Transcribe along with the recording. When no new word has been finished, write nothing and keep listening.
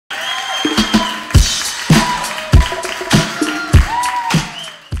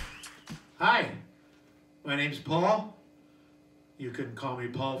name's Paul. You can call me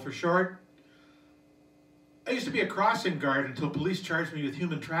Paul for short. I used to be a crossing guard until police charged me with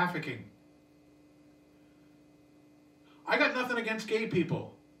human trafficking. I got nothing against gay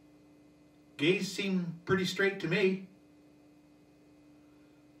people. Gays seem pretty straight to me.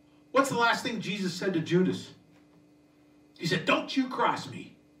 What's the last thing Jesus said to Judas? He said, "Don't you cross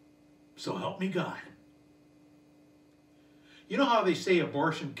me, so help me God." You know how they say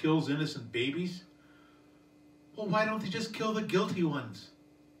abortion kills innocent babies? Well, why don't they just kill the guilty ones?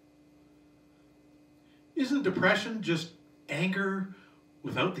 Isn't depression just anger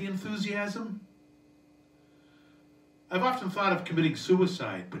without the enthusiasm? I've often thought of committing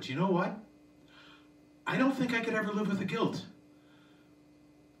suicide, but you know what? I don't think I could ever live with the guilt.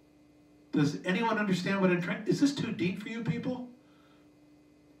 Does anyone understand what I'm trying? Is this too deep for you people?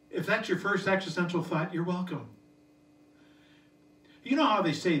 If that's your first existential thought, you're welcome. You know how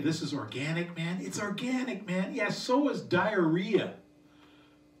they say this is organic, man? It's organic, man. Yeah, so is diarrhea.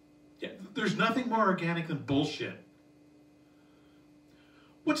 Yeah, there's nothing more organic than bullshit.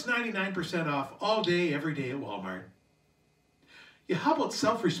 What's 99% off all day, every day at Walmart? Yeah, how about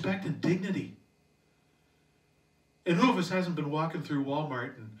self-respect and dignity? And who of us hasn't been walking through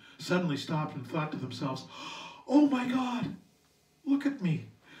Walmart and suddenly stopped and thought to themselves, "Oh my God, look at me.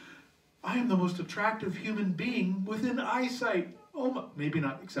 I am the most attractive human being within eyesight." Oh, maybe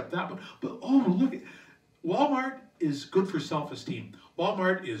not except that one, but oh, look at Walmart is good for self-esteem.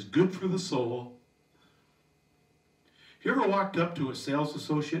 Walmart is good for the soul. You ever walked up to a sales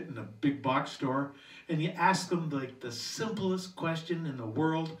associate in a big box store and you ask them like the simplest question in the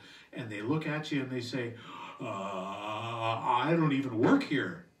world and they look at you and they say, I don't even work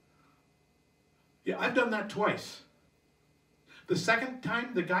here. Yeah, I've done that twice. The second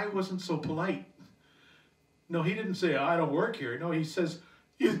time, the guy wasn't so polite. No, he didn't say, "I don't work here." No, he says,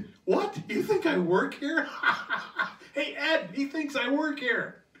 "What? You think I work here?" "Hey, Ed, he thinks I work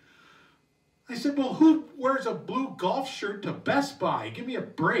here." I said, "Well, who wears a blue golf shirt to Best Buy? Give me a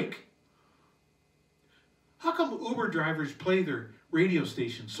break." How come Uber drivers play their radio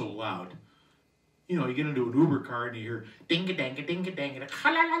station so loud? You know, you get into an Uber car and you hear ding-a-dang-a, ding-a-dang-a,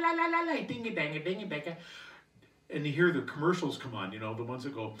 ha-la-la-la-la-la, ding-a-dang-a, ding-a-dang-a. And you hear the commercials come on, you know, the ones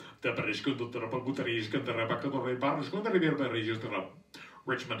that go,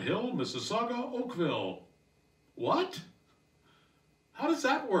 Richmond Hill, Mississauga, Oakville. What? How does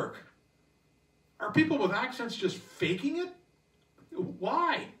that work? Are people with accents just faking it?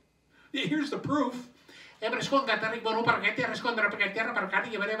 Why? Here's the proof.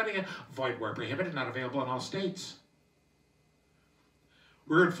 Void where prohibited, not available in all states.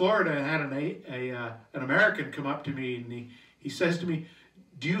 We're in Florida and had an American come up to me and he says to me,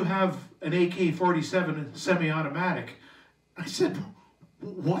 "Do you have an AK-47 semi-automatic?" I said,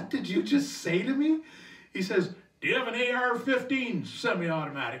 "What did you just say to me?" He says, "Do you have an AR-15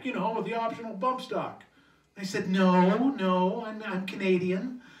 semi-automatic, you know, with the optional bump stock?" I said, No, I'm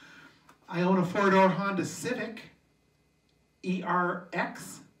Canadian. I own a 4-door Honda Civic,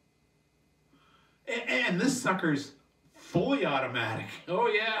 ERX. And this sucker's fully automatic. Oh,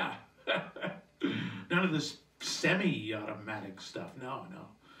 yeah. None of this semi-automatic stuff. No.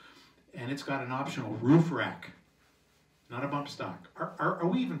 And it's got an optional roof rack, not a bump stock. Are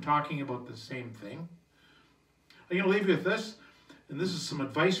we even talking about the same thing? I'm going to leave you with this, and this is some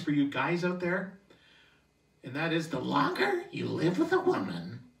advice for you guys out there, and that is, the longer you live with a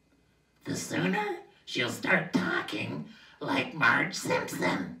woman, the sooner she'll start talking like Marge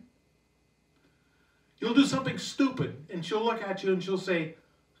Simpson. You'll do something stupid, and she'll look at you and she'll say,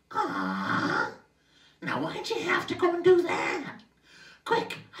 "Aww, now why'd you have to go and do that?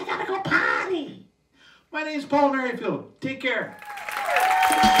 Quick, I gotta go potty." My name's Paul Merrifield. Take care.